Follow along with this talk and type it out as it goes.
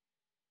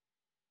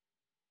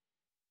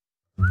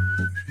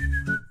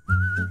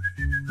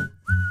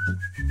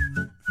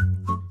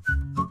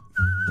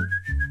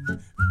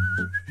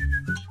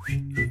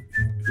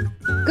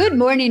Good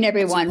morning,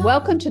 everyone.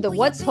 Welcome to the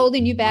What's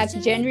Holding You Back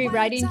January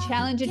Writing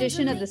Challenge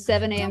edition of the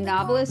 7 a.m.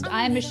 Novelist.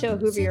 I'm Michelle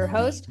Hoover, your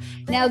host.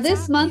 Now,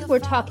 this month, we're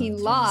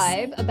talking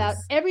live about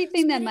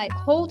everything that might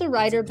hold a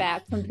writer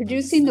back from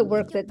producing the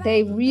work that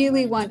they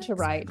really want to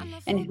write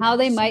and how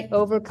they might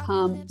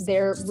overcome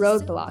their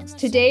roadblocks.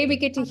 Today, we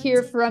get to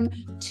hear from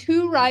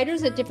two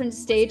writers at different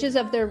stages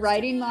of their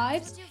writing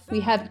lives. We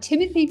have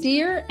Timothy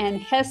Deere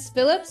and Hesse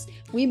Phillips.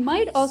 We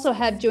might also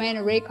have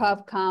Joanna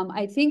Rakoff come.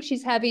 I think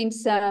she's having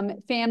some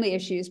family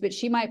issues, but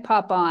she might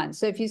pop on.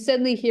 So if you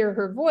suddenly hear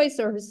her voice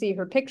or see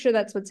her picture,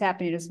 that's what's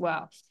happening as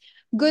well.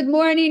 Good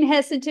morning,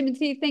 Hesse and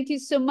Timothy. Thank you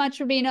so much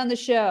for being on the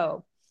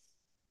show.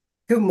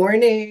 Good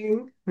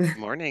morning.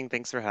 Morning.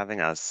 Thanks for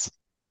having us.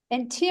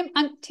 And Tim,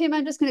 I'm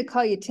just going to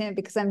call you Tim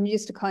because I'm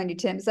used to calling you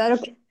Tim. Is that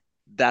okay?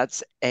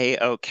 That's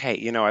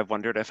a-okay. I've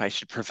wondered if I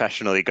should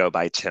professionally go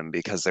by Tim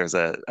because there's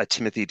a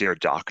Timothy Dear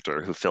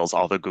doctor who fills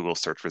all the Google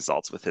search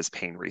results with his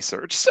pain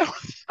research. So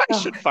I Oh,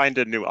 should find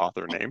a new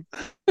author name.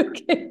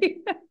 okay.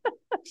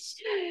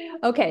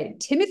 Okay,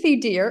 Timothy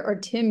Deere, or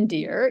Tim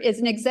Deere, is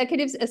an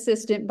executive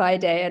assistant by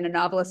day and a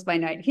novelist by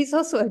night. He's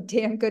also a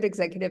damn good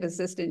executive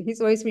assistant. He's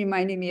always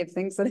reminding me of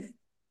things that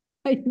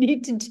I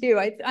need to do.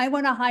 I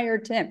want to hire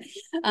Tim.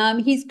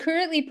 He's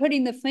currently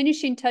putting the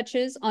finishing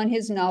touches on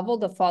his novel,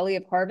 The Folly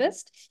of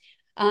Harvest.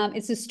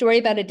 It's a story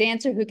about a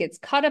dancer who gets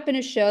caught up in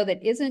a show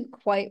that isn't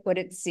quite what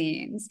it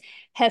seems.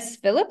 Hesse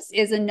Phillips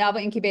is a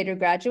novel incubator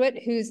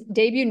graduate whose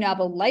debut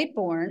novel,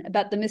 Lightborn,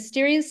 about the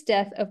mysterious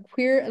death of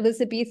queer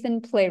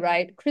Elizabethan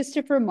playwright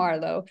Christopher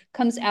Marlowe,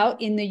 comes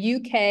out in the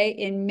UK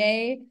in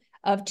May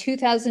of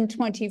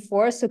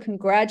 2024. So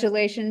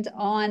congratulations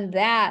on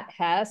that,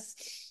 Hesse.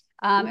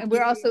 And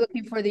we're also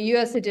looking for the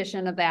US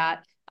edition of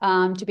that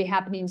to be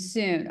happening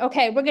soon.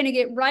 Okay, we're going to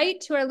get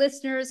right to our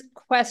listeners'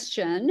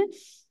 question.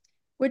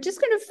 We're just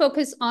going to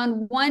focus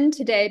on one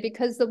today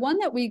because the one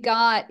that we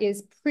got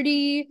is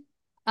pretty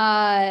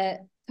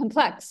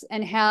complex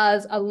and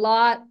has a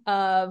lot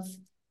of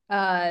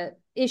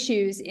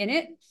issues in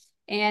it.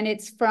 And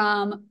it's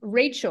from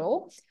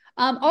Rachel.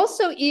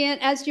 Also,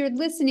 as you're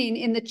listening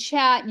in the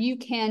chat, you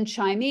can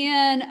chime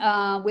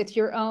in with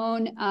your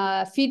own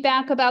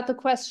feedback about the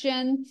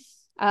question.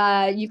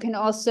 You can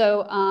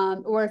also,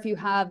 or if you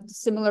have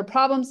similar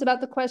problems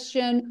about the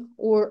question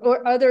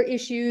or other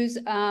issues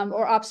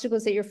or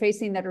obstacles that you're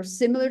facing that are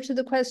similar to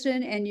the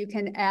question, and you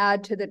can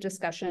add to the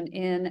discussion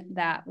in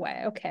that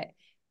way. Okay,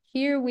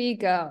 here we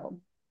go.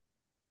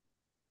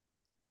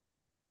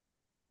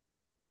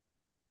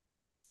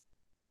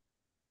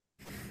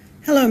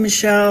 Hello,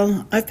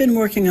 Michelle. I've been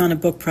working on a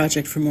book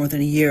project for more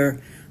than a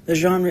year. The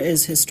genre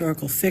is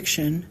historical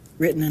fiction,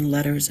 written in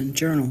letters and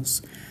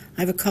journals. I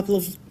have a couple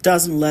of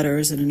dozen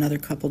letters and another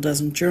couple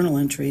dozen journal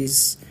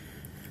entries.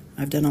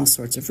 I've done all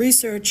sorts of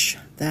research.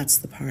 That's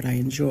the part I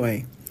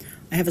enjoy.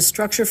 I have a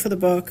structure for the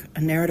book,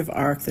 a narrative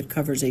arc that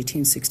covers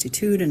 1862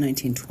 to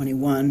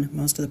 1921,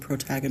 most of the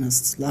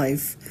protagonist's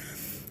life.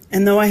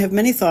 And though I have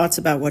many thoughts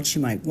about what she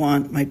might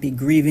want, might be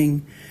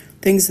grieving,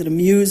 things that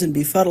amuse and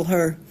befuddle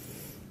her,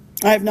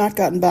 I have not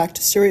gotten back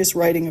to serious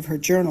writing of her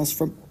journals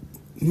for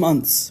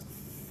months.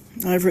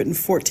 I've written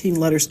 14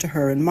 letters to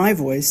her in my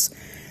voice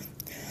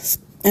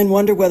and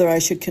wonder whether I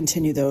should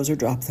continue those or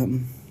drop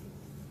them.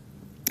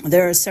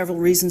 There are several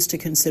reasons to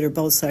consider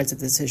both sides of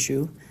this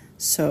issue,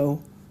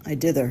 so I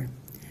dither.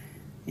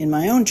 In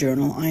my own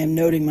journal, I am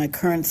noting my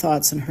current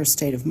thoughts and her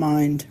state of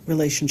mind,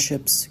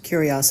 relationships,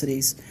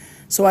 curiosities,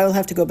 so I will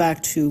have to go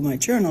back to my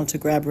journal to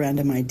grab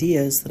random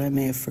ideas that I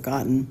may have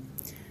forgotten.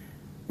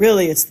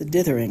 Really, it's the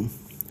dithering.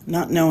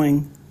 Not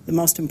knowing the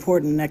most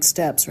important next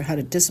steps or how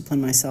to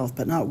discipline myself,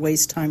 but not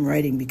waste time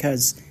writing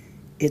because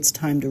it's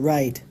time to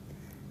write.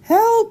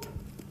 Help!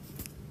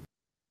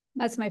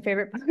 That's my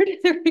favorite part of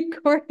the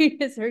recording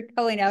is her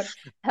calling out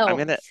I'm help.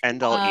 going to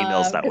end all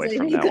emails that way I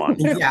from think now on.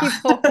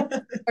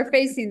 people are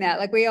facing that.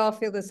 Like we all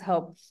feel this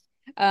help.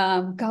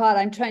 God,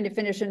 I'm trying to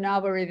finish a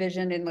novel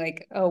revision in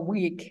like a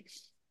week.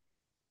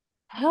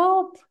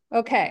 Help.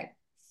 Okay.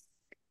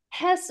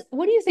 Hesse,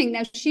 what do you think?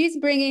 Now, she's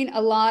bringing a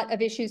lot of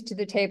issues to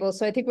the table,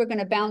 so I think we're going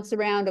to bounce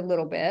around a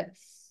little bit.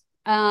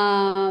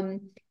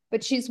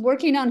 But she's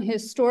working on a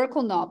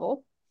historical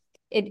novel.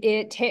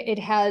 It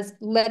has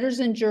letters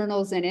and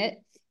journals in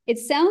it. It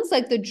sounds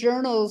like the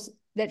journals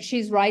that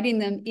she's writing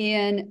them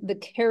in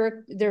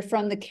they're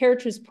from the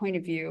character's point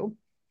of view,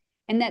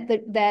 and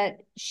that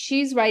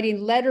she's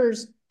writing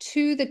letters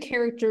to the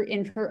character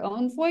in her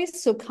own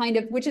voice. So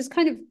which is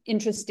kind of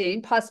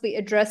interesting, possibly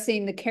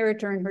addressing the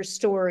character in her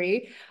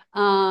story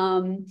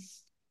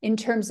in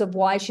terms of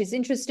why she's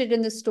interested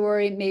in the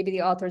story. Maybe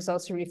the author is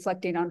also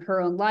reflecting on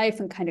her own life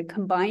and kind of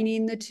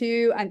combining the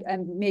two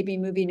and maybe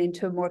moving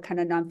into a more kind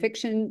of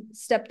nonfiction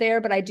step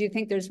there. But I do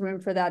think there's room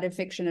for that in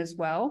fiction as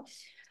well.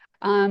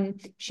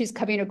 She's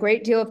covering a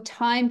great deal of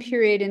time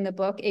period in the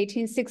book,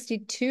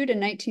 1862 to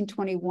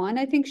 1921,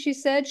 I think she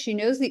said. She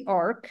knows the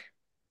arc.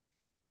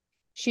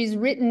 She's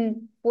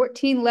written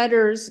 14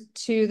 letters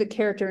to the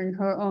character in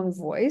her own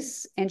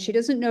voice, and she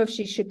doesn't know if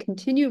she should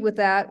continue with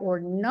that or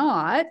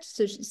not.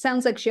 So it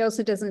sounds like she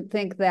also doesn't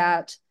think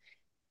that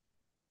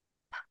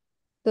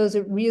those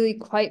are really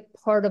quite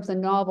part of the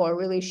novel, or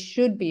really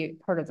should be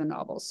part of the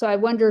novel. So I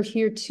wonder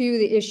here too,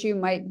 the issue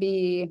might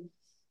be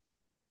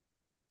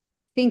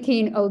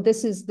thinking, oh,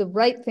 this is the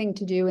right thing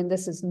to do, and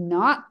this is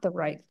not the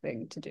right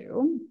thing to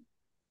do.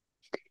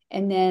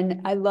 And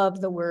then I love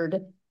the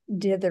word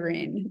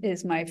dithering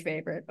is my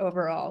favorite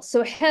overall.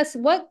 So Hesse,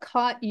 what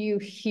caught you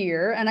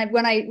here? And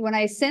when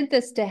I sent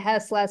this to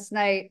Hesse last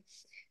night,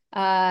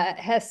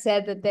 Hesse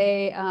said that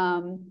they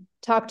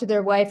talked to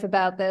their wife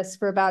about this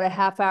for about a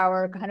half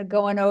hour, kind of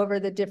going over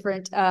the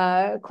different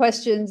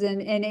questions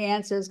and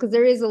answers, because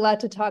there is a lot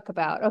to talk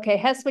about. Okay,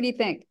 Hesse, what do you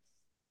think?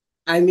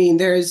 I mean,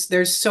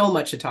 there's so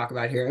much to talk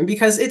about here. And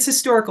because it's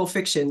historical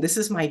fiction, this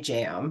is my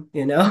jam,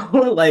 you know?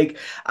 Like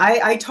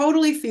I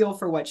totally feel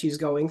for what she's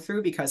going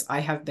through because I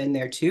have been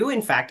there too.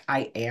 In fact,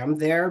 I am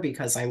there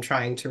because I'm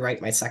trying to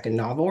write my second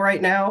novel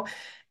right now.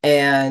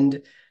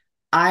 And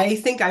I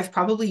think I've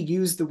probably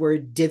used the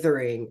word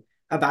dithering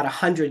about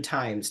 100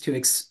 times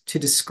to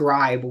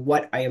describe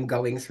what I am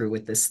going through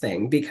with this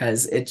thing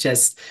because it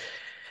just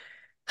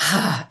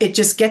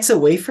gets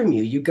away from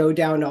you. You go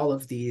down all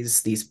of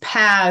these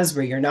paths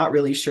where you're not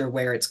really sure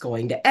where it's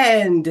going to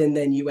end, and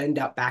then you end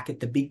up back at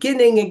the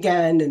beginning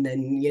again, and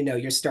then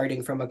you're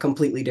starting from a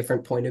completely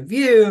different point of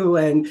view,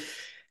 and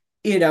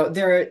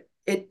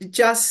it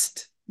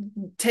just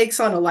takes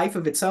on a life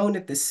of its own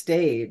at this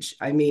stage.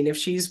 I mean, if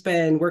she's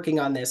been working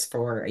on this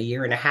for a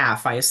year and a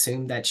half, I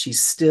assume that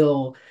she's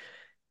still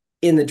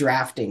in the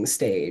drafting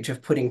stage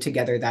of putting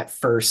together that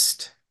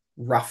first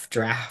rough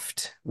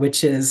draft,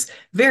 which is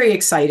very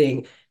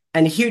exciting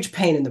and a huge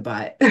pain in the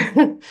butt.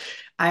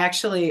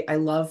 I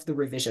love the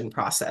revision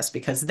process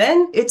because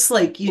then it's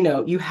like,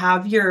 you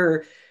have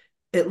your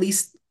at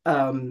least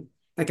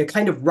like a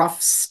kind of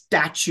rough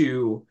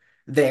statue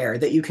there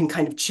that you can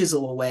kind of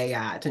chisel away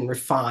at and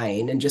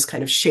refine and just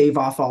kind of shave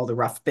off all the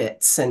rough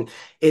bits. And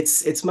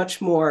it's much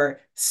more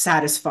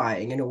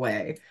satisfying in a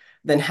way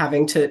than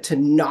having to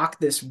knock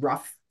this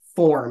rough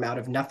form out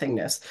of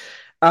nothingness.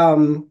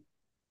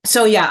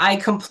 So yeah, I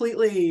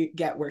completely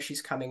get where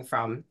she's coming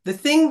from. The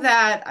thing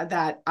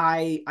that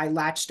I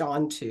latched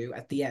on to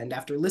at the end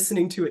after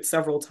listening to it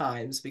several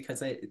times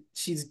because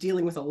she's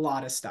dealing with a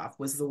lot of stuff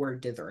was the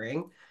word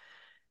dithering.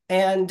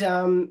 And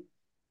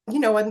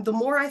and the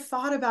more I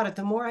thought about it,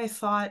 the more I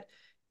thought,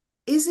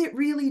 is it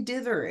really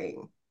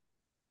dithering?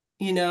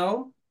 You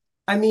know?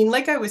 I mean,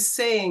 like I was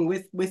saying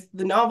with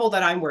the novel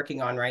that I'm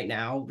working on right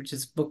now, which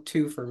is book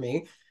 2 for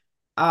me,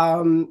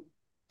 um,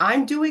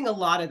 I'm doing a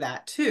lot of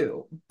that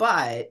too,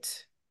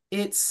 but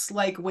it's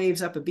like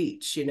waves up a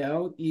beach,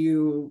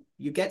 you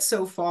get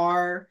so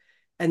far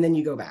and then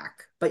you go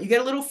back, but you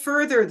get a little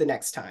further the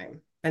next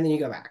time and then you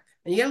go back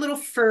and you get a little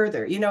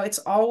further. It's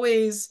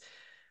always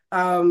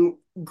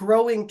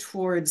growing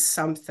towards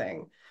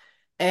something.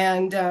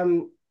 And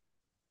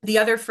the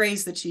other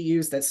phrase that she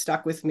used that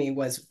stuck with me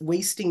was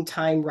wasting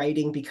time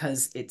writing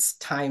because it's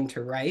time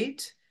to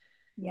write.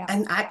 Yeah.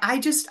 And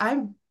I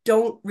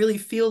don't really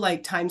feel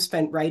like time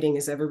spent writing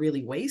is ever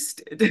really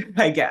wasted,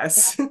 I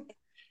guess.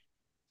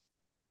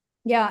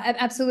 Yeah,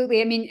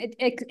 absolutely. I mean,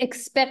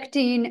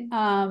 expecting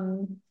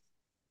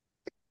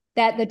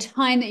that the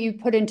time that you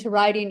put into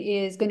writing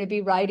is going to be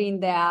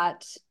writing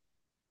that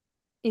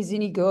is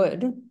any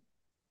good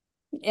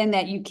and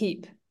that you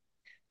keep,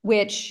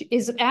 which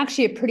is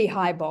actually a pretty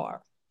high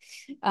bar.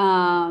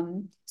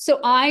 So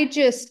I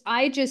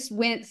just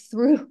went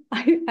through,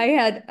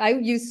 I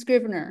used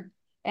Scrivener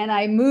and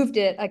I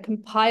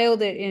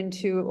compiled it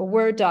into a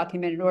Word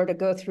document in order to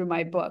go through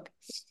my book.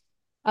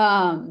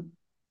 And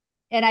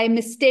I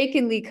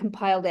mistakenly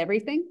compiled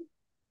everything.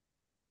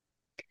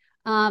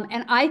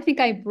 And I think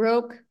I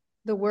broke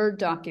the Word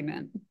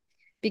document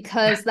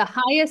because the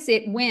highest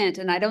it went,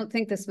 and I don't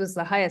think this was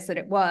the highest that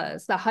it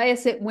was, the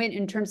highest it went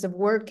in terms of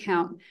word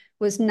count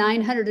was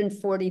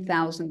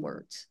 940,000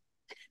 words.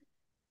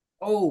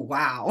 Oh,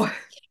 wow.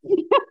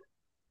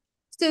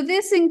 So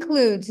this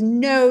includes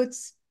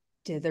notes,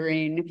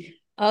 dithering,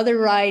 other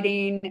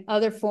writing,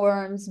 other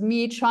forms,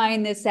 me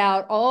trying this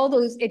out, all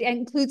those, it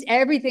includes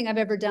everything I've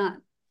ever done,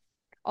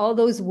 all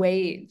those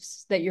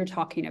waves that you're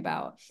talking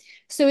about.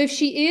 So if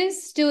she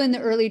is still in the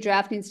early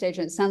drafting stage,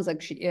 and it sounds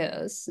like she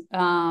is,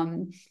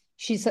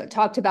 she's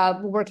talked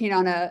about working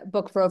on a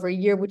book for over a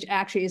year, which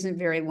actually isn't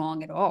very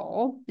long at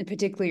all, and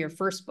particularly your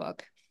first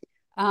book.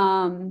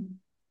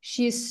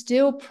 She's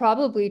still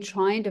probably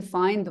trying to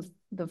find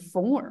the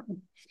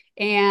form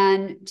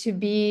and to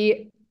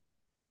be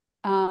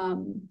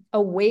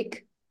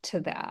awake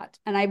to that.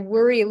 And I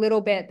worry a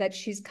little bit that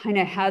she's kind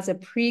of has a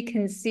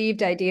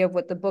preconceived idea of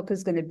what the book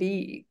is going to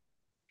be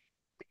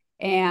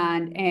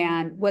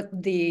and what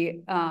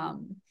the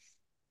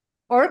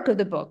arc of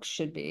the book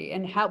should be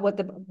and what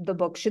the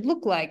book should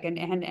look like.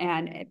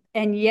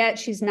 And yet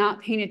she's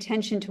not paying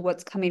attention to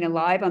what's coming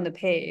alive on the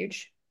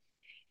page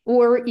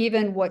or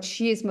even what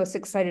she is most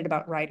excited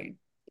about writing.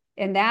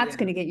 And that's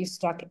going to get you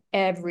stuck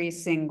every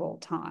single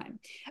time,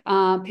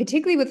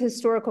 particularly with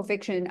historical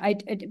fiction,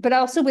 but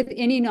also with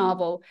any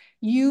novel.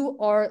 You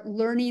are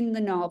learning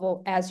the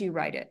novel as you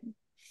write it.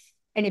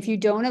 And if you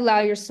don't allow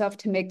yourself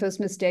to make those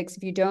mistakes,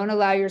 if you don't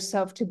allow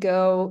yourself to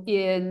go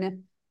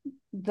in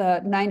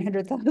the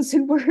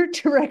 900,000 word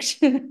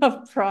direction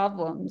of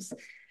problems,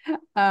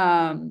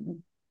 I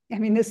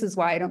mean, this is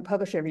why I don't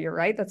publish every year,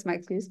 right? That's my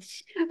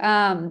excuse.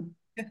 Then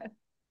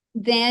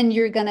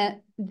you're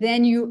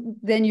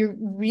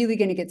really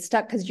gonna get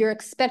stuck because you're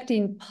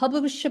expecting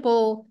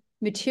publishable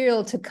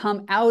material to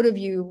come out of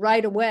you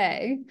right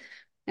away.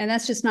 And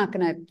that's just not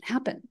gonna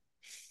happen.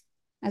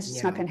 That's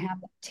just not gonna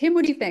happen. Tim,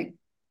 what do you think?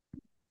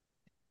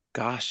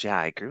 Gosh, yeah,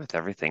 I agree with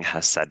everything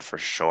Hess said for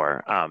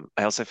sure.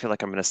 I also feel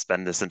like I'm going to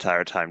spend this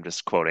entire time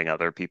just quoting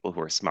other people who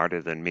are smarter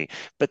than me.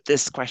 But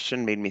this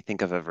question made me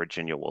think of a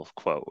Virginia Woolf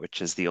quote,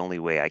 which is the only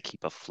way I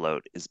keep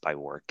afloat is by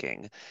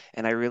working.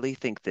 And I really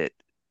think that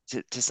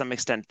to some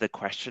extent, the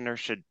questioner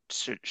should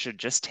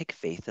just take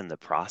faith in the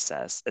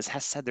process. As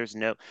Hess said, there's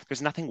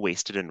nothing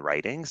wasted in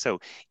writing. So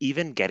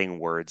even getting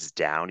words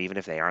down, even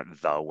if they aren't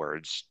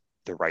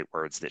the right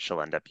words that she'll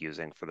end up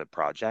using for the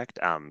project.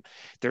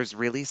 There's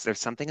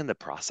something in the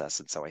process,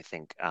 and so I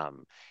think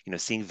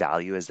seeing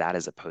value as that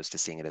as opposed to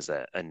seeing it as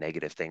a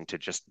negative thing to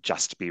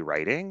just be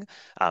writing.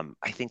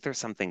 I think there's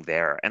something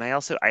there, and I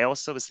also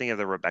was thinking of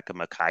the Rebecca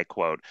Mackay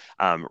quote,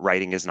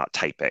 "Writing is not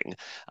typing,"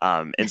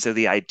 and so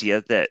the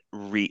idea that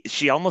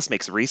she almost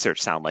makes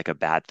research sound like a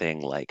bad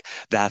thing, like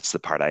that's the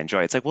part I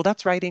enjoy. It's like, well,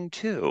 that's writing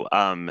too.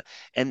 And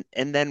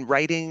then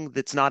writing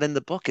that's not in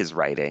the book is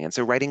writing, and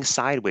so writing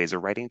sideways or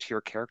writing to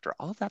your character,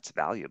 all of that's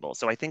valuable.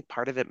 So I think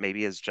part of it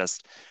maybe is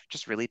just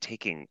really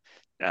taking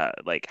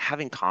like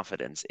having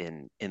confidence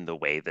in the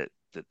way that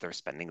they're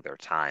spending their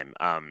time.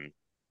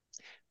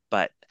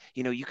 But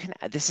you can,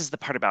 this is the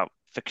part about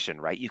fiction,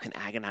 right? You can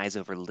agonize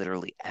over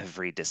literally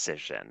every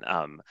decision.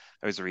 I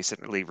was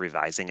recently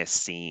revising a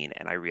scene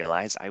and I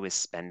realized I was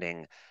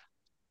spending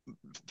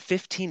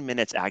 15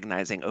 minutes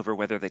agonizing over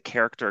whether the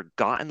character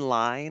got in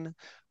line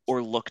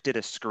or looked at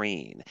a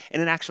screen.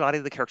 And in actuality,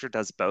 the character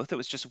does both. It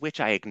was just which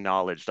I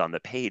acknowledged on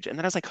the page. And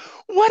then I was like,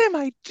 what am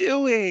I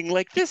doing?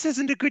 Like, this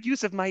isn't a good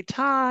use of my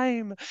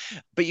time.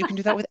 But you can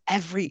do that with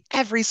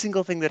every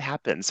single thing that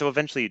happens. So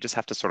eventually you just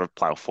have to sort of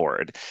plow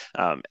forward.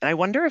 And I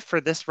wonder if for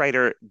this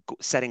writer,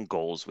 setting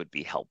goals would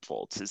be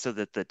helpful so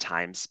that the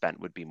time spent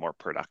would be more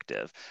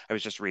productive. I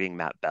was just reading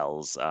Matt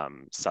Bell's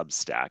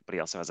Substack, but he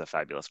also has a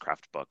fabulous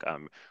craft book,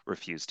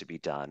 Refuse to be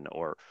Done,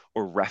 or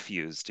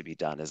Refuse to be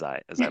Done, as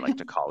I like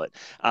to call it.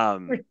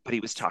 But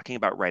he was talking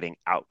about writing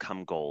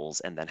outcome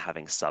goals and then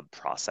having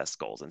sub-process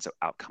goals. And so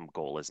outcome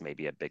goal is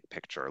maybe a big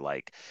picture,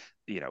 like,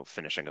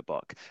 finishing a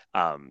book.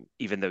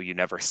 Even though you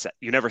never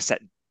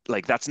set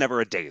like that's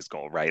never a day's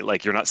goal, right?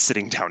 Like you're not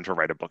sitting down to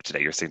write a book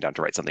today, you're sitting down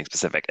to write something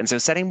specific. And so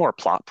setting more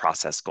plot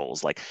process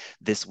goals, like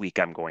this week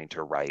I'm going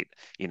to write,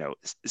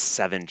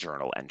 7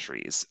 journal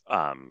entries.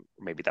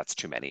 Maybe that's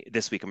too many.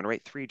 This week I'm going to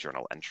write 3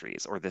 journal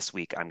entries, or this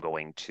week I'm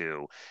going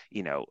to,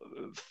 you know,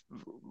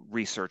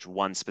 research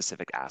one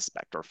specific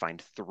aspect or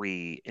find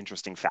 3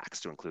 interesting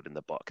facts to include in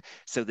the book,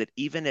 so that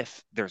even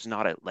if there's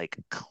not a like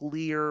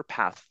clear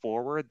path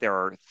forward,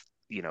 there's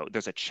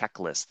a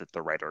checklist that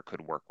the writer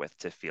could work with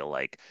to feel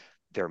like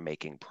they're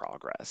making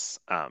progress.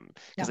 Because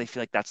Yeah. I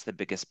feel like that's the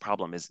biggest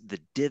problem, is the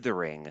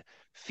dithering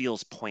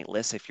feels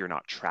pointless if you're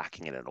not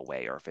tracking it in a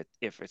way, or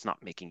if it's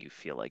not making you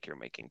feel like you're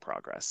making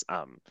progress.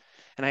 And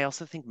I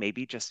also think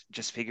maybe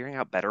just figuring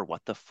out better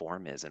what the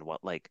form is and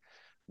what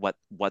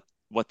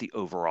the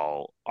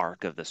overall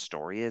arc of the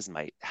story is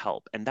might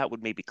help. And that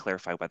would maybe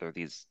clarify whether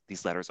these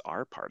letters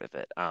are part of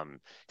it.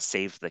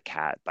 Save the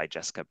Cat by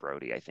Jessica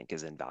Brody, I think,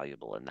 is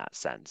invaluable in that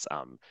sense,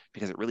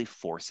 because it really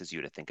forces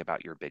you to think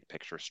about your big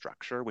picture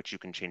structure, which you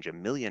can change a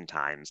million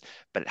times,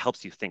 but it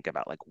helps you think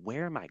about, like,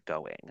 where am I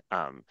going?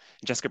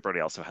 Jessica Brody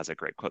also has a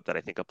great quote that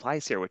I think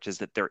applies here, which is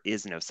that there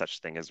is no such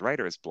thing as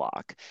writer's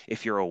block.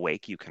 If you're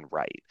awake, you can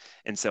write.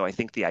 And so I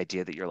think the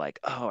idea that you're like,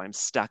 oh, I'm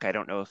stuck, I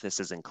don't know if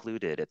this is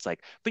included, it's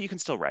like, but you can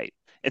still write.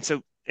 And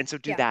so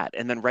do Yeah. that,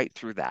 and then write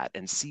through that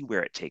and see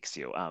where it takes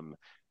you.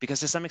 Because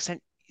to some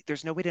extent,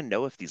 there's no way to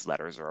know if these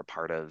letters are a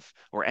part of,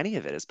 or any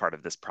of it is part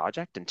of this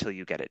project, until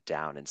you get it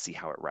down and see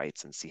how it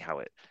writes and see how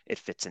it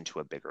fits into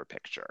a bigger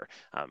picture.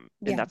 And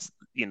Yeah.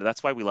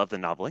 that's why we love the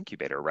novel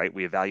incubator, right?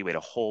 We evaluate a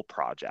whole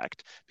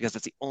project because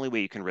that's the only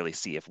way you can really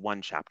see if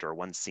one chapter or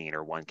one scene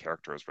or one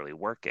character is really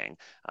working.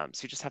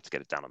 So you just have to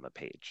get it down on the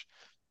page.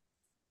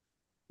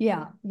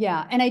 Yeah.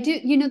 Yeah. And I do,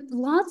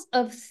 lots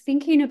of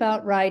thinking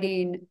about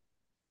writing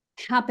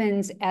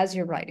happens as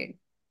you're writing.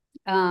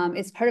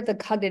 It's part of the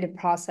cognitive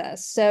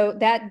process. So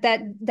but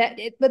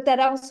that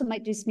also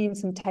might just mean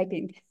some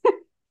typing.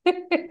 Also I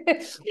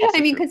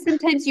mean, true. because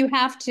sometimes you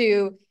have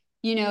to,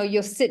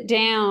 you'll sit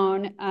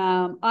down.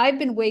 I've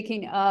been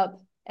waking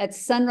up at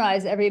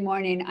sunrise every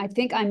morning. I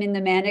think I'm in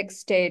the manic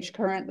stage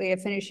currently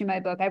of finishing my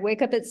book. I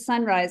wake up at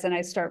sunrise and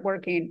I start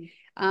working.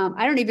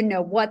 I don't even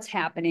know what's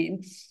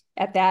happening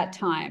at that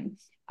time.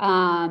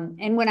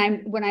 And when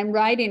I'm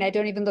writing, I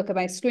don't even look at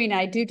my screen.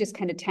 I do just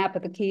kind of tap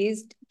at the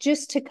keys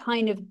just to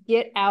kind of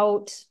get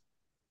out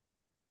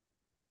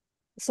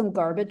some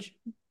garbage.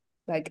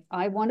 Like,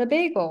 I want a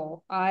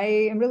bagel.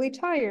 I am really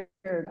tired.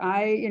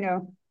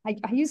 I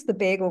use the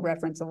bagel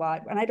reference a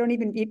lot, and I don't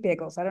even eat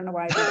bagels. I don't know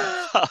why I do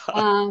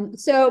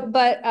that.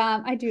 But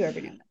I do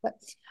every now and then. But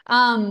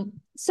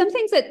some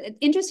things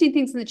interesting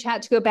things in the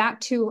chat to go back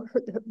to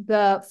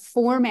the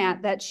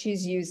format that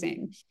she's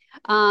using.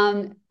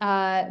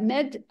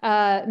 Med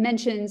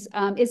mentions,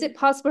 is it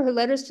possible her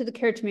letters to the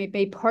character may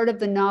be part of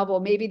the novel?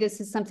 Maybe this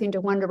is something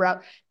to wonder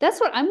about. That's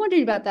what I'm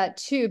wondering about that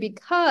too,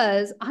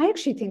 because I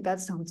actually think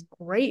that sounds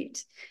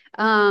great.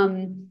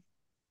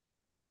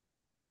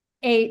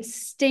 A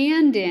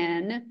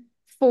stand-in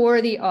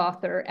for the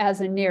author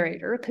as a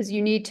narrator, because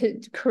you need to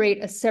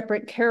create a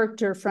separate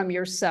character from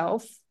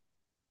yourself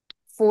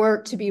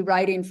to be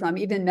writing from.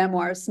 Even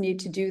memoirs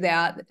need to do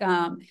that.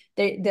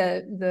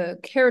 The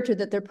character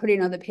that they're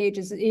putting on the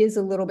pages is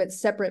a little bit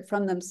separate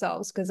from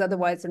themselves, because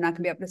otherwise they're not going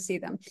to be able to see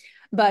them.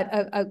 But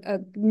a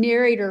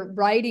narrator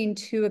writing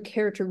to a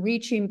character,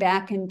 reaching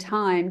back in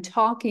time,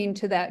 talking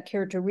to that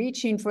character,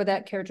 reaching for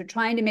that character,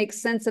 trying to make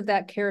sense of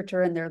that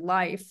character and their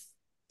life,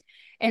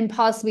 and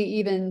possibly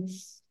even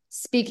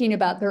speaking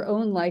about their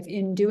own life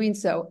in doing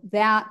so,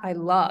 that I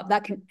love.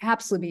 That can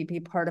absolutely be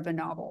part of a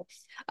novel.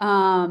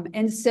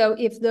 And so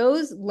if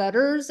those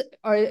letters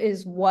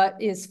is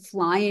what is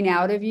flying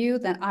out of you,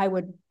 then I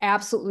would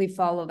absolutely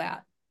follow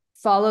that.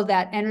 Follow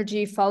that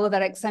energy, follow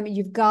that excitement.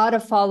 You've got to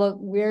follow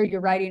where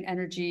your writing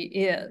energy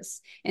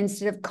is,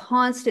 instead of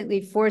constantly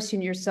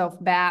forcing yourself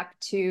back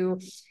to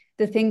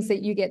the things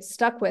that you get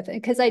stuck with.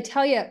 Because I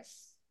tell you,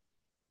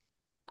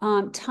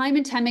 time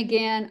and time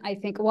again, I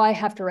think, well, I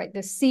have to write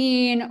this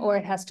scene, or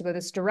it has to go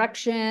this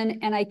direction,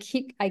 and I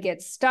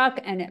get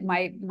stuck, and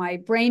my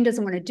brain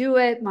doesn't want to do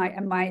it.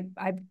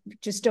 I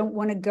just don't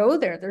want to go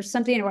there. There's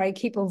something where I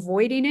keep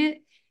avoiding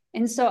it,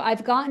 and so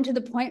I've gotten to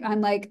the point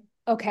I'm like,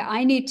 okay,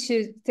 I need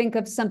to think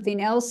of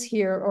something else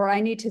here, or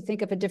I need to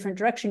think of a different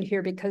direction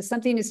here, because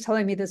something is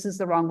telling me this is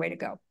the wrong way to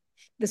go.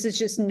 This is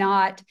just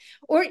not,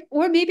 or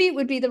maybe it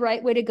would be the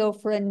right way to go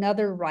for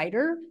another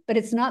writer, but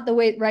it's not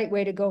the right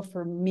way to go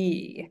for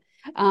me,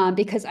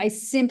 because I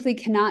simply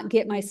cannot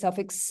get myself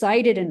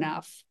excited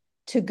enough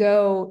to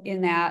go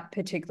in that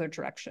particular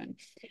direction.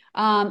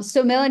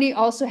 So Melanie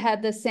also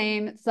had the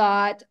same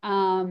thought,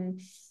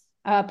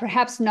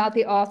 perhaps not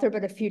the author,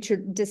 but a future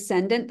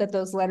descendant that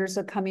those letters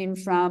are coming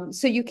from.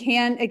 So you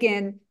can,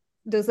 again,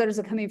 those letters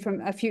are coming from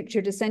a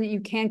future descendant. You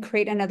can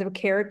create another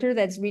character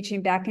that's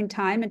reaching back in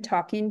time and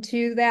talking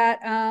to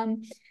that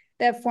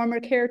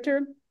former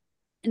character.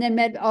 And then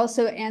Med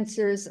also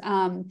answers,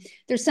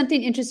 there's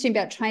something interesting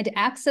about trying to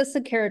access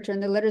the character,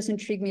 and the letters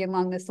intrigue me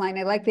along this line.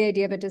 I like the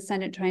idea of a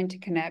descendant trying to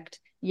connect.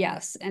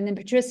 Yes. And then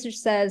Patricia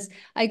says,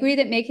 I agree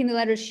that making the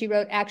letters she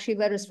wrote actually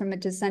letters from a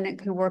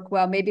descendant can work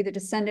well. Maybe the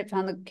descendant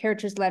found the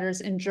character's letters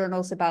in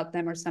journals about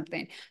them or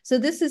something. So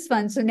this is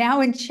fun. So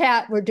now in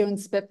chat, we're doing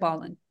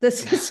spitballing.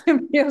 This is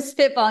real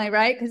spitballing,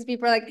 right? Because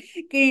people are like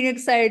getting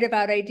excited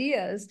about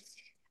ideas.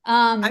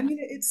 I mean,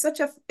 it's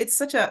such a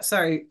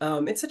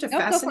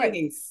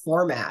fascinating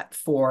format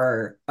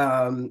for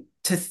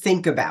to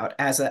think about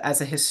as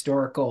a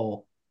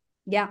historical,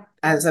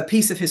 as a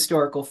piece of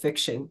historical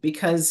fiction,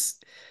 because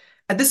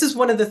this is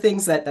one of the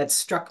things that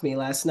struck me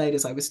last night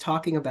as I was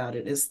talking about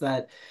it, is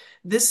that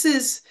this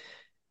is,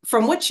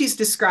 from what she's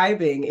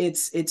describing,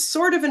 it's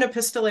sort of an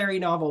epistolary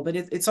novel, but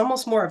it's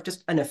almost more of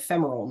just an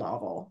ephemeral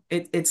novel.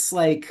 It's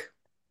like,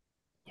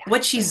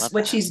 what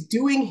she's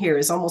doing here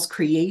is almost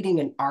creating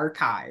an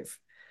archive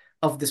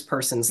of this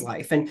person's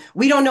life. And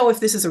we don't know if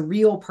this is a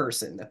real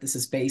person that this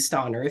is based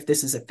on, or if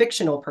this is a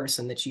fictional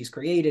person that she's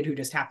created who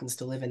just happens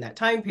to live in that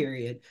time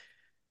period.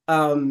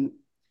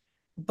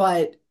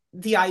 But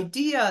the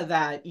idea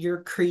that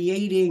you're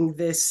creating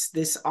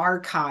this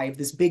archive,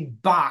 this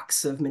big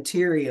box of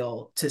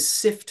material to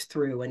sift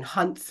through and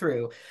hunt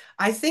through,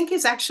 I think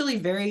is actually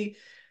very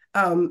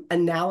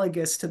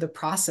analogous to the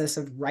process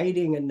of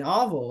writing a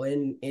novel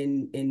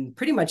in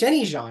pretty much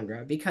any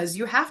genre, because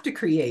you have to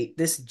create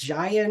this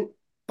giant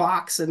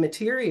box of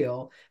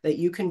material that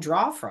you can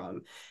draw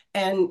from.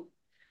 And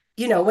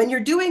when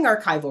you're doing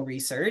archival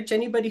research,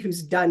 anybody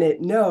who's done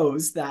it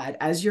knows that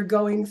as you're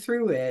going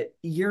through it,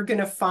 you're going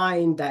to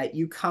find that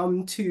you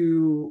come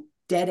to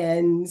dead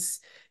ends,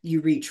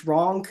 you reach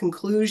wrong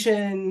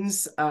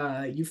conclusions,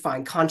 you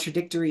find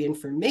contradictory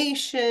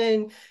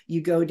information,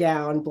 you go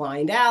down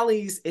blind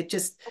alleys. It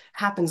just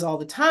happens all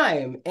the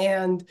time.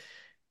 And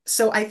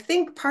so I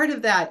think part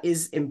of that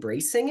is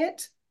embracing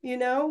it,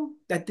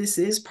 that this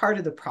is part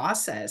of the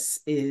process,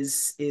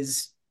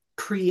 is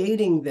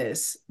creating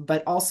this,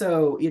 but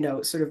also,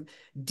 sort of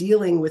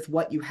dealing with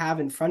what you have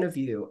in front of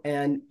you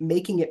and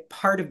making it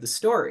part of the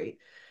story.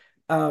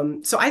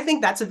 So I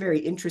think that's a very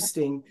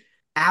interesting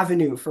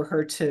avenue for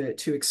her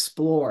to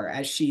explore,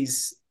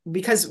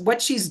 because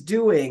what she's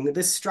doing,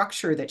 the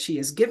structure that she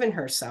has given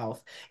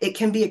herself, it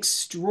can be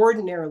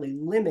extraordinarily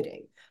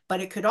limiting,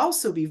 but it could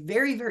also be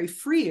very, very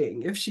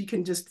freeing if she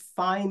can just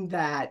find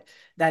that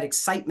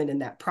excitement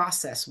and that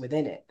process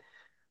within it.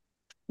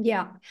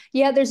 Yeah.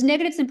 There's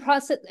negatives and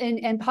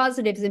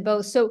positives in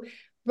both. So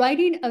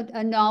writing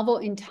a novel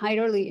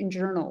entirely in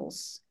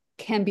journals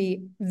can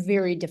be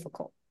very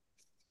difficult.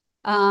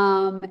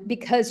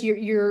 because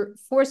you're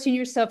forcing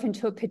yourself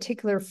into a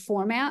particular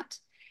format.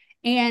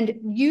 And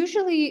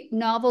usually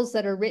novels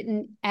that are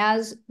written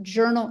as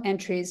journal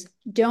entries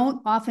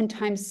don't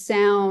oftentimes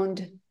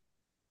sound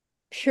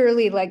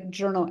purely like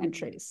journal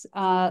entries.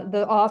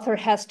 The author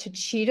has to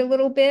cheat a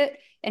little bit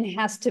and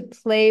has to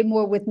play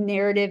more with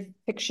narrative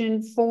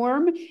fiction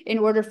form in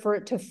order for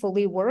it to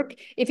fully work.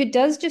 If it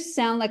does just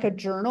sound like a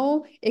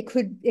journal, it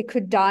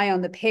could die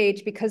on the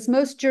page, because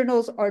most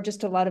journals are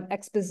just a lot of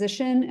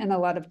exposition and a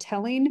lot of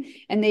telling,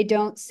 and they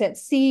don't set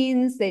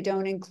scenes, they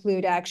don't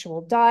include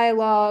actual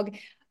dialogue.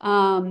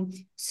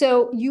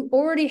 So you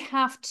already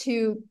have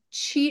to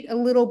cheat a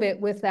little bit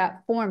with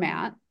that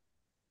format.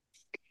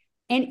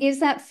 And is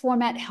that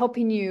format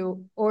helping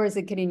you, or is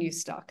it getting you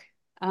stuck?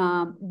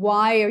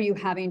 Why are you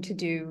having to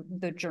do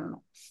the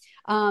journal?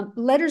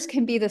 Letters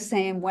can be the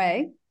same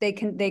way. They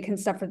can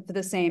suffer for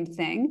the same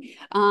thing.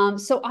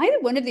 So either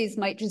one of these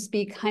might just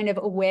be kind of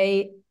a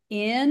way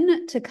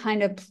in to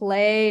kind of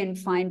play and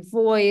find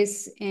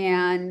voice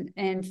and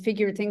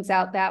figure things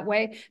out that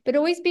way, but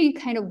always being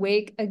kind of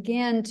awake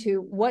again to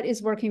what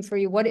is working for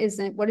you, what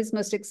isn't, what is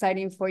most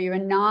exciting for you,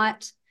 and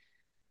not,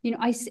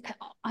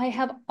 I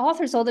have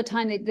authors all the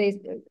time.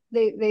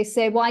 They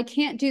say, well, I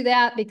can't do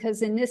that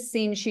because in this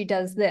scene she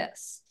does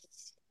this,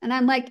 and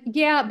I'm like,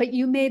 yeah, but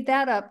you made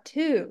that up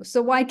too.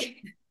 So why can't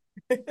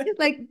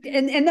like?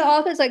 And the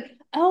author's like,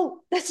 oh,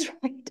 that's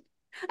right,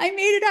 I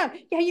made it up.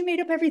 Yeah, you made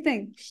up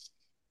everything.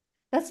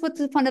 That's what's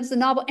the fun of the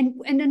novel.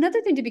 And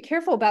another thing to be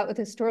careful about with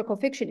historical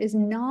fiction is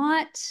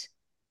not,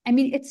 I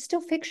mean, it's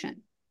still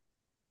fiction.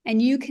 And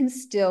you can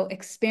still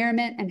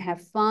experiment and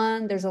have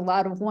fun. There's a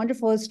lot of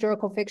wonderful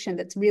historical fiction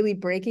that's really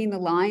breaking the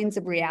lines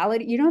of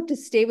reality. You don't have to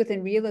stay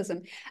within realism.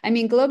 I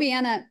mean,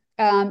 Globiana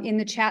in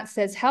the chat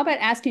says, how about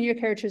asking your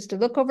characters to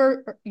look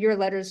over your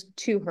letters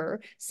to her,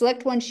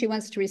 select one she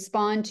wants to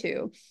respond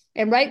to,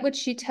 and write what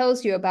she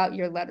tells you about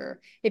your letter.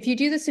 If you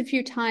do this a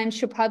few times,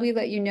 she'll probably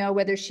let you know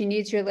whether she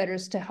needs your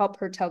letters to help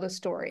her tell the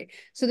story.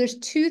 So there's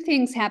two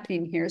things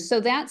happening here. So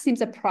that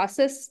seems a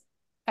process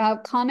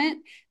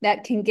comment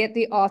that can get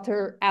the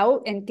author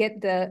out and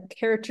get the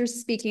character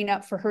speaking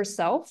up for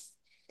herself.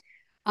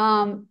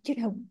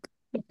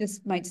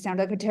 This might sound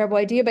like a terrible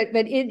idea, but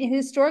in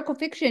historical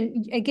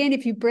fiction, again,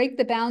 if you break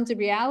the bounds of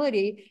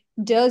reality,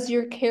 does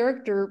your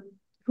character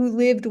who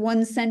lived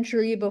 1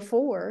 century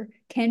before,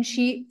 can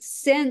she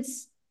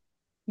sense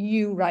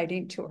you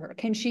writing to her?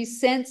 Can she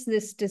sense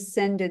this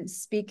descendant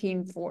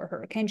speaking for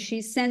her? Can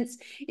she sense,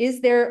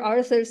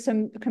 are there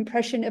some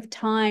compression of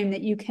time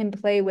that you can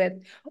play with,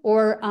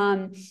 or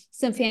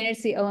some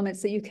fantasy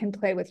elements that you can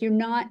play with? You're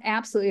not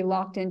absolutely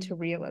locked into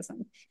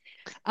realism.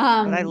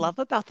 What I love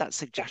about that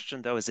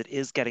suggestion, though, is it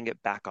is getting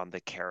it back on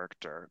the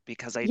character,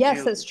 because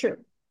yes, that's true.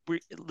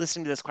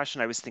 Listening to this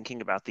question, I was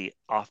thinking about the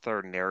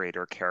author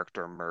narrator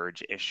character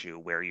merge issue,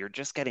 where you're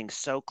just getting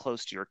so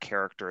close to your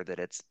character that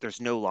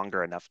there's no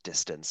longer enough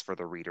distance for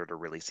the reader to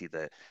really see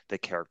the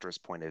character's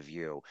point of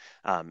view.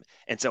 And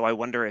so I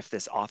wonder if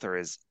this author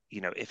is,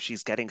 if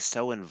she's getting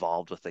so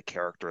involved with the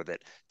character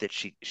that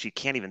she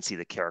can't even see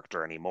the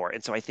character anymore.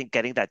 And so I think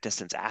getting that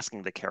distance,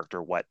 asking the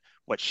character what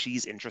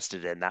she's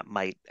interested in, that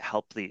might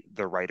help the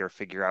writer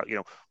figure out,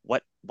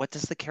 what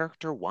does the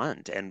character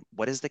want, and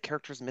what is the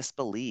character's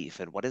misbelief,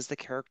 and what is the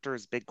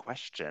character's big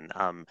question?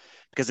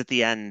 Because at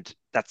the end,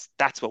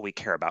 that's what we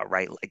care about,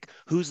 right? Like,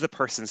 who's the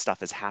person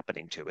stuff is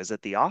happening to? Is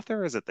it the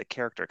author, or is it the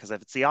character? Because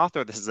if it's the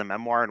author, this is a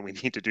memoir and we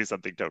need to do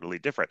something totally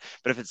different.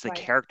 But if it's the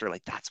character,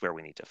 like, that's where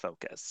we need to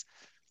focus.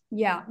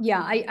 Yeah,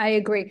 I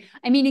agree.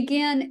 I mean,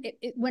 again,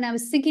 when I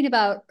was thinking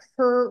about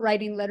her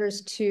writing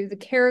letters to the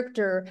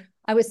character,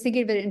 I was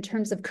thinking of it in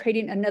terms of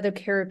creating another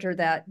character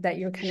that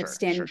you're kind of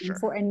standing in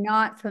for, and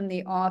not from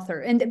the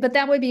author. But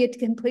that would be a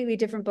completely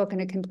different book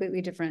and a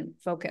completely different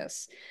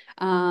focus.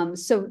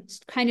 So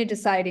kind of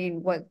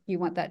deciding what you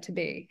want that to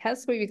be.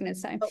 Hess, what are you going to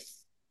say?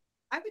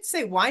 I would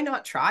say, why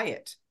not try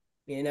it?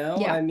 Yeah.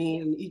 I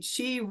mean,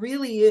 she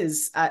really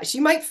is, she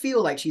might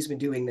feel like she's been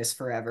doing this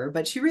forever,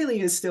 but she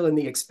really is still in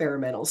the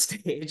experimental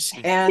stage.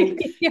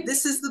 And Yeah.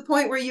 this is the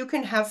point where you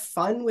can have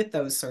fun with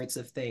those sorts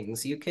of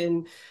things. You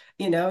can,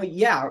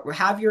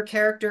 have your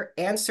character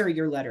answer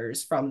your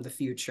letters from the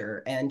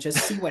future and just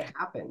see what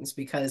happens,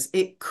 because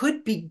it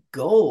could be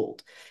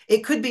gold. It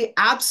could be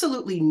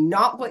absolutely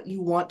not what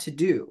you want to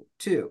do,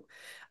 too.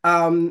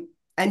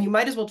 And you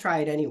might as well try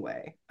it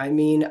anyway. I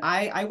mean,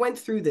 I went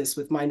through this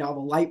with my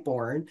novel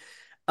Lightborn,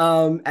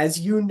 as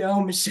you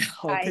know,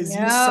 Michelle, because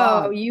you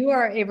saw. You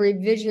are a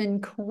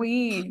revision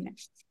queen.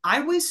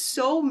 I was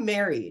so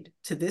married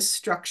to this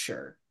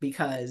structure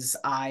because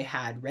I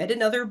had read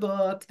another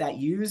book that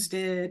used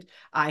it.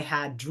 I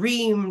had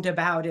dreamed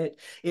about it.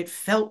 It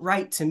felt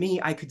right to me.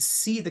 I could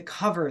see the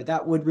cover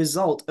that would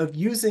result of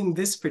using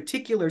this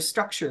particular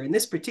structure in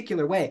this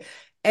particular way.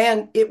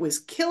 And it was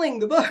killing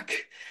the book.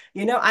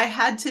 I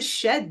had to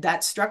shed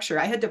that structure.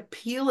 I had to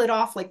peel it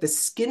off like the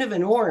skin of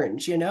an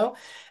orange,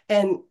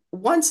 And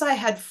once I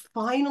had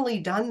finally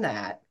done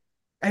that,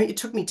 I mean, it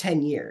took me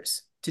 10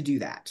 years to do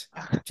that.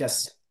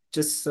 Just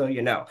just so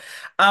you know.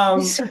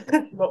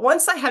 But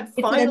once I had It's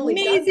an finally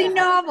done amazing that,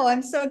 novel.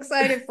 I'm so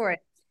excited for it.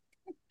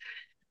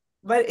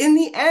 but in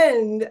the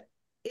end,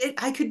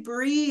 I could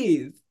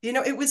breathe.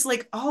 It was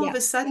like all of Yeah.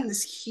 a sudden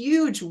this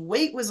huge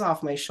weight was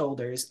off my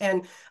shoulders.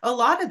 And a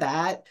lot of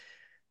that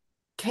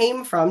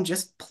came from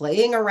just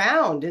playing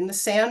around in the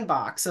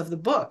sandbox of the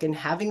book and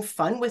having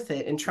fun with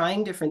it and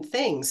trying different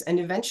things. And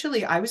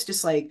eventually I was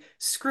just like,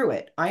 screw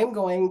it. I am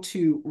going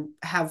to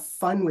have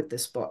fun with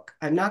this book.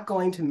 I'm not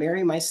going to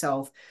marry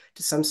myself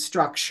to some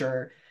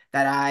structure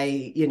that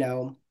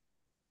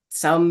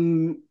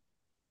some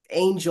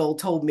angel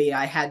told me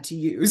I had to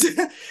use.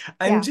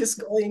 I'm Yeah. just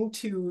going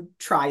to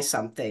try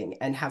something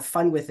and have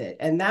fun with it.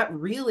 And that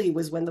really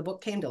was when the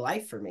book came to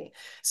life for me.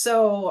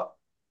 So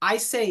I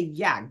say,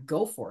 yeah,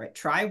 go for it.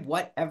 Try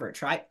whatever,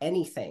 try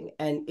anything.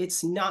 And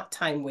it's not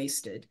time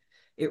wasted.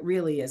 It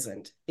really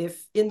isn't.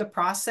 If in the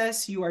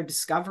process you are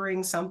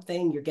discovering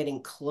something, you're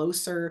getting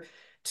closer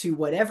to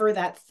whatever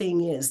that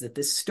thing is that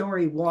this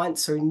story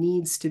wants or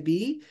needs to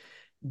be,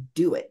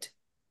 do it.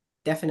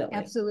 Definitely.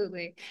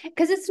 Absolutely.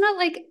 Because it's not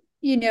like,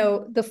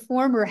 the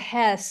former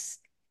Hesse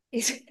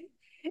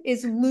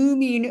is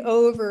looming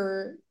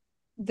over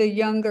the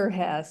younger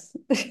Hesse.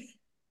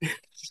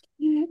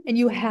 And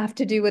you have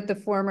to do what the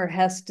former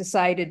Hesse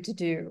decided to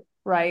do,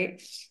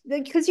 right?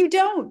 Because you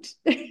don't.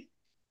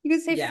 You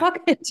can say Yeah.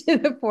 fuck it to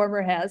the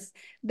former Hesse.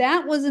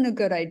 That wasn't a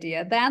good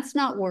idea. That's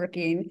not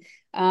working.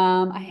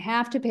 I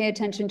have to pay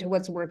attention to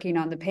what's working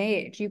on the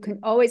page. You can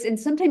always, and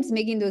sometimes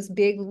making those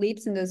big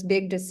leaps and those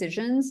big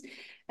decisions.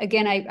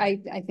 Again,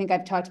 I think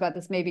I've talked about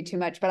this maybe too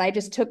much, but I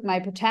just took my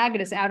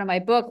protagonist out of my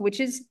book,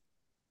 which is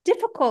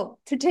difficult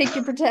to take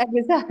your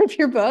protagonist out of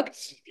your book.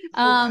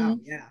 Oh, wow.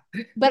 Yeah.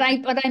 But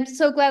I'm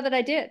so glad that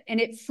I did. And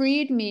it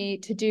freed me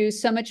to do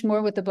so much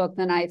more with the book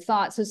than I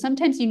thought. So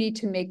sometimes you need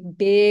to make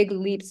big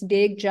leaps,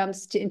 big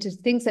jumps into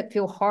things that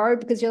feel hard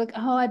because you're like,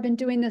 oh, I've been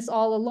doing this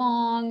all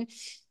along.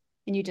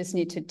 And you just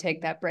need to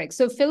take that break.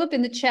 So Philip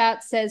in the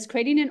chat says,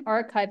 creating an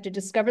archive to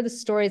discover the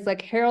stories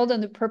like Harold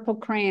and the Purple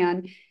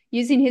Crayon,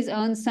 using his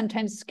own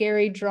sometimes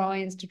scary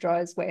drawings to draw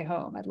his way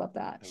home. I love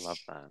that. I love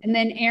that. And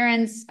then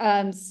Aaron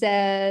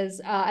says,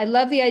 I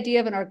love the idea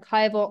of an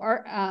archival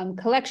art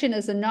collection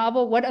as a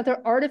novel. What other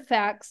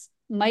artifacts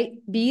might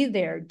be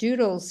there?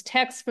 Doodles,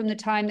 text from the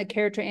time the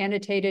character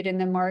annotated in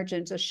the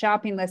margins, a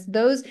shopping list.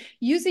 Those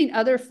using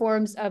other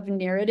forms of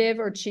narrative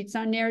or cheats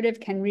on narrative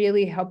can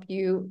really help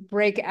you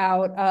break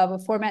out of a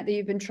format that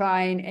you've been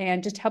trying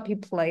and just help you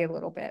play a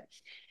little bit.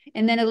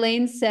 And then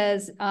Elaine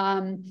says,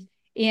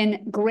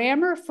 in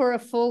Grammar for a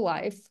Full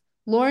Life,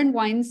 Lauren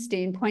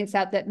Weinstein points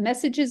out that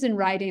messages in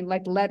writing,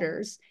 like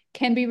letters,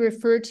 can be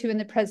referred to in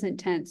the present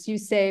tense, you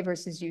say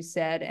versus you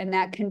said, and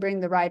that can bring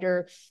the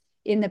writer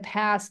in the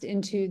past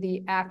into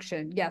the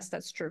action. Yes,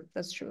 that's true.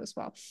 That's true as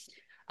well.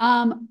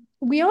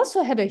 We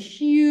also have a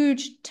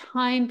huge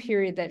time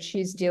period that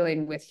she's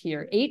dealing with here,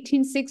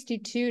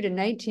 1862 to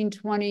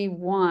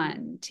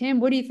 1921.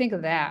 Tim, what do you think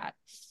of that?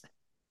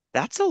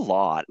 That's a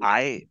lot.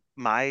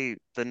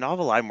 The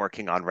novel I'm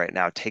working on right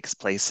now takes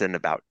place in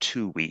about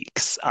 2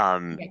 weeks.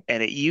 Okay.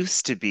 And it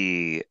used to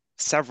be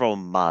several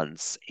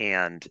months,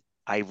 and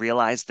I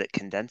realized that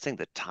condensing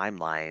the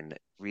timeline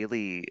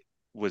really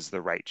was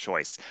the right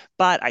choice.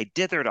 But I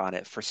dithered on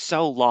it for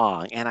so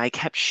long, and I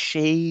kept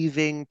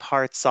shaving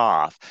parts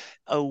off,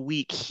 a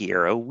week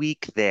here, a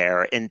week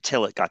there,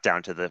 until it got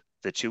down to the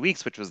 2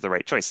 weeks, which was the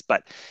right choice.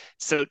 But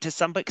so to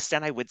some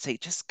extent, I would say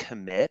just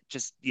commit,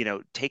 just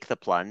take the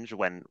plunge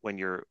when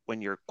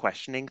you're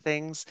questioning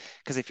things.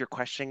 Because if you're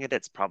questioning it,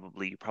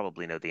 you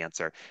probably know the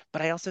answer.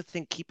 But I also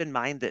think keep in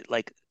mind that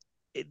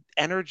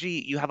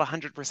energy, you have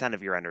 100%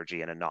 of your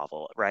energy in a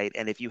novel, right?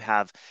 And if you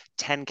have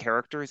 10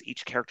 characters,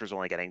 each character is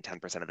only getting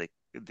 10%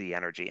 of the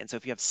energy. And so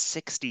if you have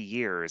 60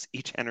 years,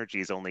 each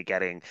energy is only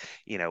getting,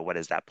 what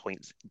is that,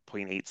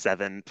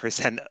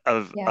 0.87%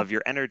 Yeah. of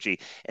your energy.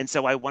 And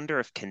so I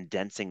wonder if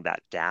condensing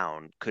that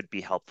down could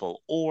be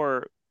helpful.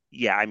 Or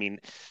yeah, I mean,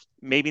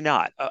 maybe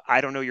not.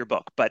 I don't know your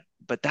book, but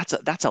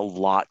that's a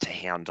lot to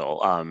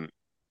handle.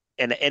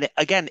 And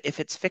again, if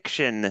it's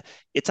fiction,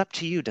 it's up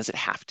to you. Does it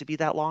have to be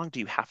that long? Do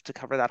you have to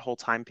cover that whole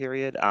time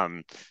period?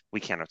 We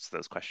can't answer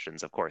those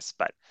questions, of course,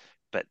 but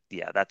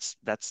yeah, that's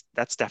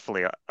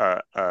definitely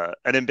an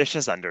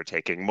ambitious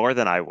undertaking, more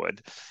than I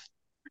would.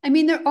 I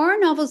mean, there are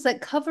novels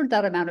that covered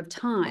that amount of Oh, for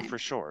time,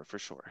 sure, for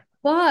sure.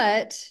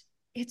 but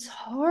it's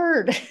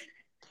hard.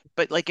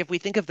 But like if we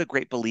think of the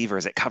great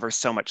believers, it covers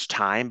so much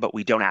time, but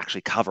we don't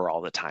actually cover all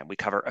the time. We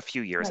cover a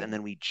few years Right. and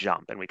then we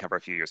jump and we cover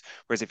a few years.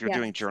 Whereas if you're Yes.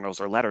 doing journals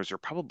or letters, you're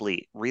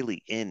probably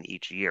really in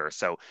each year.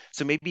 So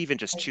maybe even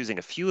just choosing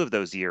a few of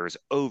those years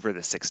over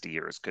the 60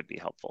 years could be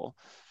helpful.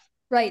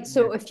 Right. Yeah.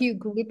 So a few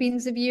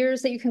groupings of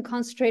years that you can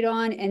concentrate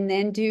on and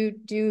then do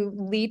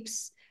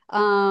leaps.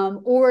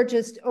 Or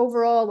just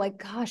overall, like,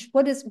 gosh,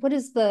 what is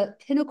the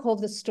pinnacle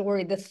of the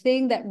story? The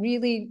thing that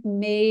really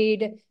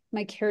made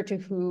my character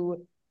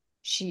who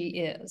she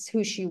is,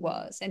 who she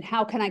was, and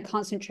how can I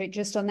concentrate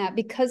just on that?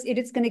 Because it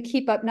is going to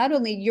keep up not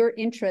only your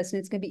interest, and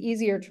it's going to be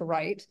easier to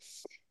write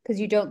because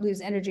you don't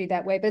lose energy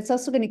that way, but it's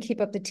also going to keep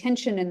up the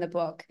tension in the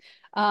book.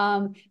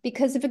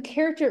 Because if a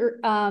character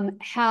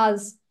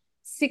has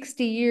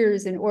 60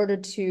 years in order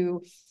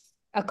to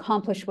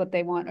accomplish what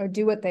they want or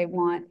do what they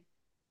want,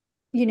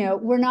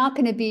 we're not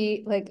going to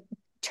be like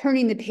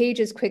turning the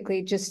pages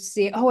quickly just to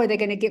see, are they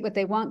going to get what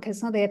they want? Because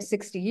they have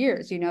 60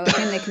 years, again,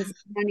 they can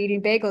sit down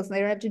eating bagels and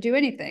they don't have to do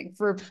anything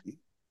for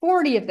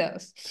 40 of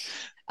those.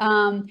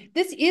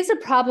 This is a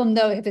problem,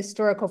 though, of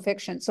historical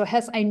fiction. So,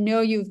 Hesse, I know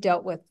you've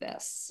dealt with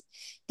this.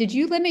 Did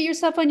you limit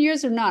yourself on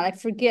years or not? I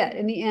forget.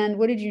 In the end,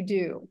 what did you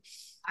do?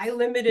 I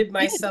limited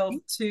myself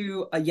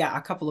to,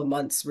 a couple of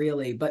months,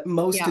 really, but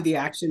most of the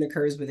action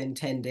occurs within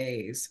 10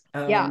 days.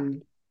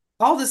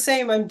 All the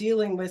same, I'm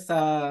dealing with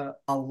a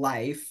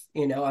life,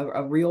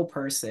 a real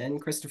person,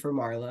 Christopher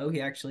Marlowe.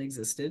 He actually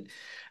existed.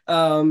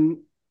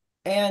 And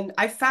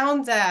I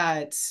found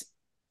that,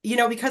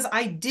 because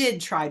I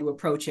did try to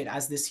approach it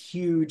as this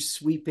huge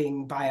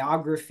sweeping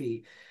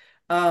biography,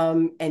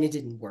 and it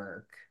didn't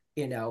work.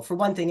 For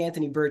one thing,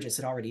 Anthony Burgess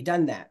had already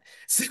done that,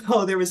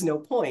 so there was no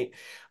point.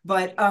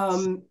 But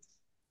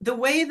the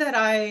way that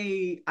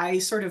I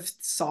sort of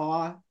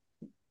saw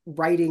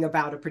writing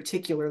about a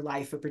particular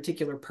life, a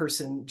particular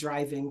person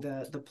driving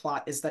the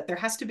plot, is that there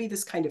has to be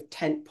this kind of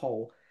tent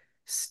pole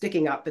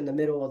sticking up in the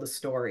middle of the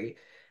story,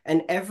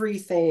 and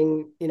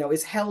everything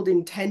is held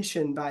in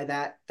tension by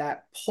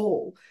that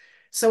pole.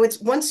 So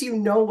it's once you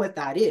know what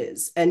that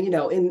is, and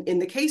in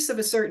the case of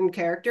a certain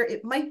character,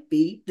 it might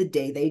be the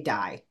day they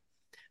die.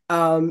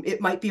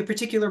 It might be a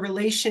particular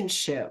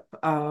relationship.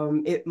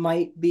 It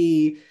might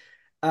be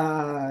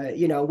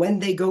when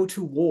they go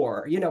to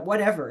war,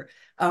 whatever.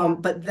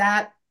 But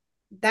that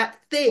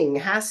thing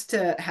has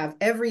to have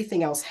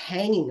everything else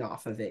hanging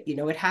off of it.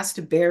 It has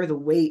to bear the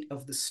weight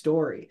of the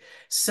story.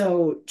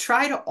 So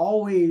try to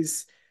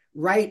always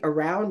write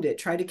around it.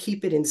 Try to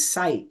keep it in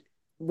sight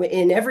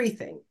in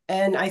everything.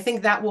 And I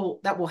think that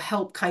will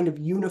help kind of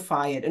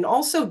unify it, and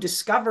also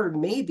discover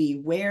maybe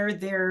where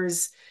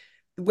there's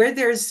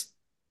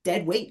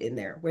dead weight in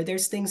there, where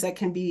there's things that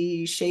can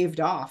be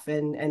shaved off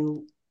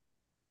and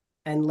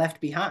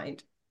left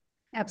behind.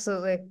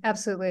 Absolutely.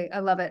 Absolutely. I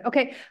love it.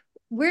 Okay.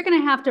 We're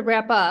going to have to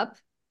wrap up.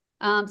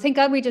 Thank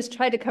God we just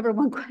tried to cover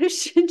one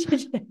question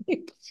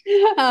today.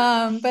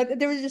 But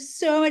there was just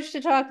so much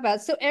to talk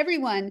about. So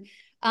everyone,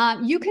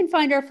 you can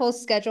find our full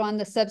schedule on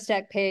the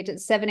Substack page at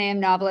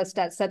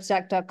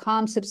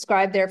 7amnovelist.substack.com.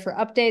 Subscribe there for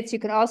updates. You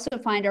can also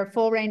find our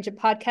full range of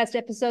podcast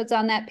episodes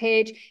on that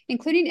page,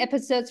 including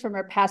episodes from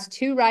our past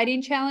 2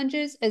 writing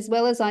challenges, as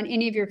well as on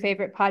any of your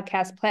favorite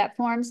podcast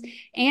platforms.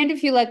 And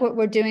if you like what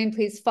we're doing,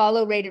 please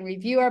follow, rate, and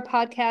review our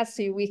podcast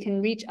so we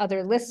can reach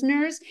other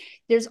listeners.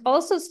 There's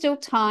also still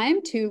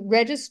time to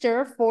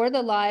register for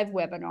the live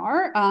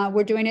webinar.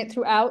 We're doing it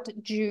throughout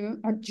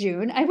June.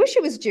 I wish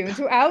it was June,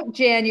 throughout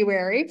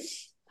January.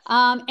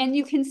 And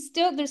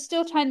there's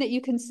still time that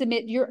you can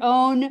submit your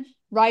own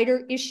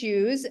writer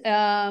issues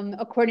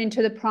according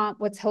to the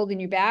prompt, what's holding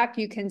you back.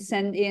 You can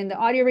send in the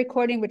audio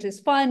recording, which is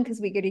fun because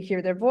we get to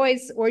hear their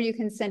voice, or you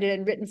can send it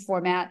in written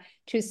format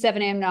to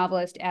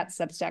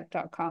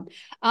 7amnovelist@substack.com.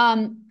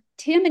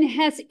 Tim and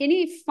Hesse,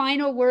 any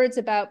final words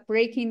about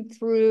breaking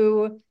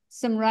through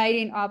some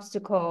writing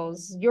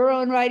obstacles, your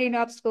own writing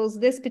obstacles,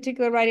 this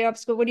particular writing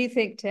obstacle? What do you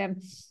think,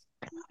 Tim?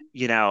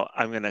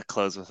 I'm going to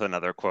close with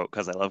another quote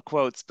because I love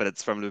quotes, but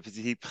it's from Le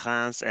Petit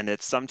Prince, and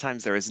it's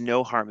sometimes there is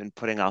no harm in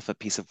putting off a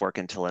piece of work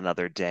until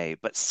another day,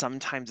 but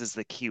sometimes is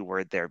the key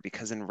word there,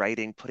 because in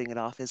writing, putting it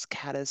off is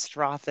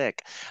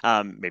catastrophic.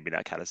 Maybe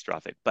not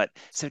catastrophic, but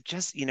so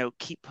just,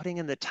 keep putting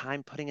in the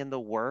time, putting in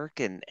the work,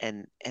 and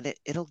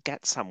it'll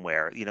get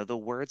somewhere. The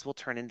words will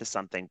turn into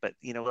something, but,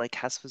 like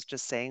Hesse was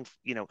just saying,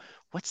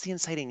 what's the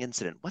inciting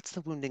incident? What's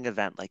the wounding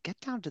event? Like, get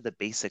down to the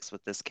basics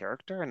with this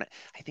character, and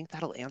I think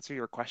that'll answer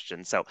your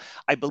question. So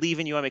I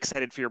believe in you. I'm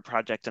excited for your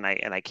project, and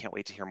I can't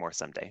wait to hear more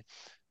someday.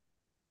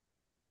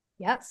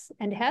 Yes.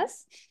 And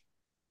Hesse?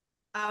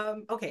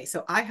 Okay,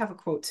 so I have a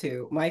quote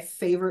too. My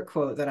favorite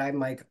quote that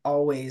I'm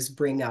always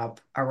bring up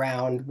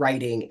around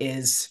writing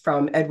is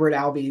from Edward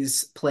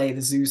Albee's play,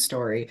 The Zoo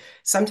Story.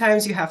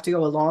 Sometimes you have to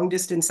go a long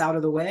distance out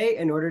of the way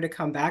in order to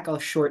come back a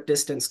short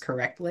distance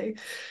correctly.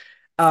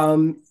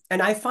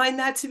 And I find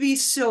that to be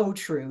so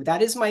true.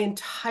 That is my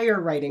entire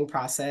writing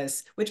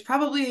process, which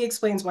probably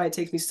explains why it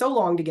takes me so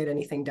long to get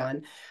anything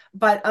done.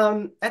 But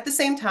at the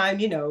same time,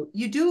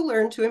 you do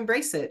learn to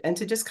embrace it and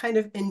to just kind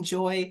of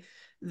enjoy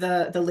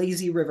the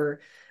lazy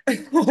river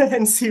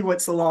and see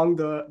what's along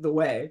the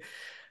way.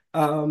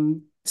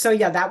 So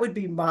yeah, that would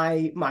be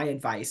my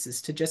advice,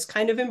 is to just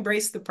kind of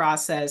embrace the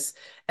process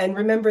and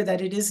remember that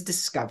it is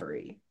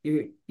discovery.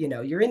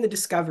 You're in the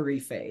discovery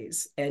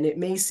phase, and it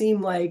may seem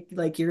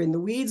like you're in the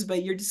weeds,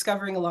 but you're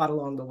discovering a lot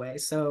along the way.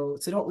 So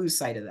don't lose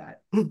sight of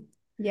that.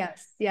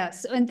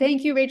 Yes. And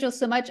thank you, Rachel,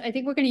 so much. I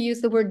think we're going to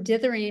use the word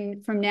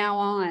dithering from now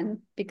on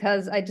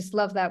because I just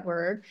love that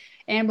word.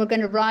 And we're going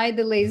to ride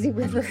the lazy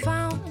river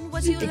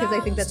because I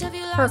think that's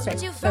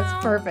perfect.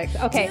 That's perfect.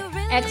 Okay,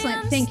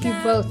 excellent. Thank you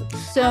both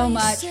so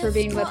much for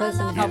being with us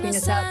and helping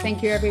us out.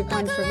 Thank you,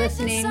 everyone, for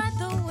listening.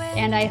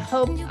 And I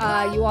hope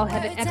you all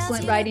have an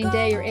excellent writing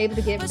day. You're able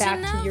to get back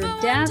to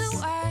your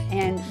desks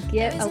and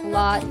get a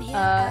lot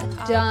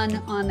done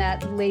on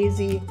that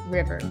lazy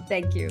river.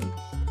 Thank you.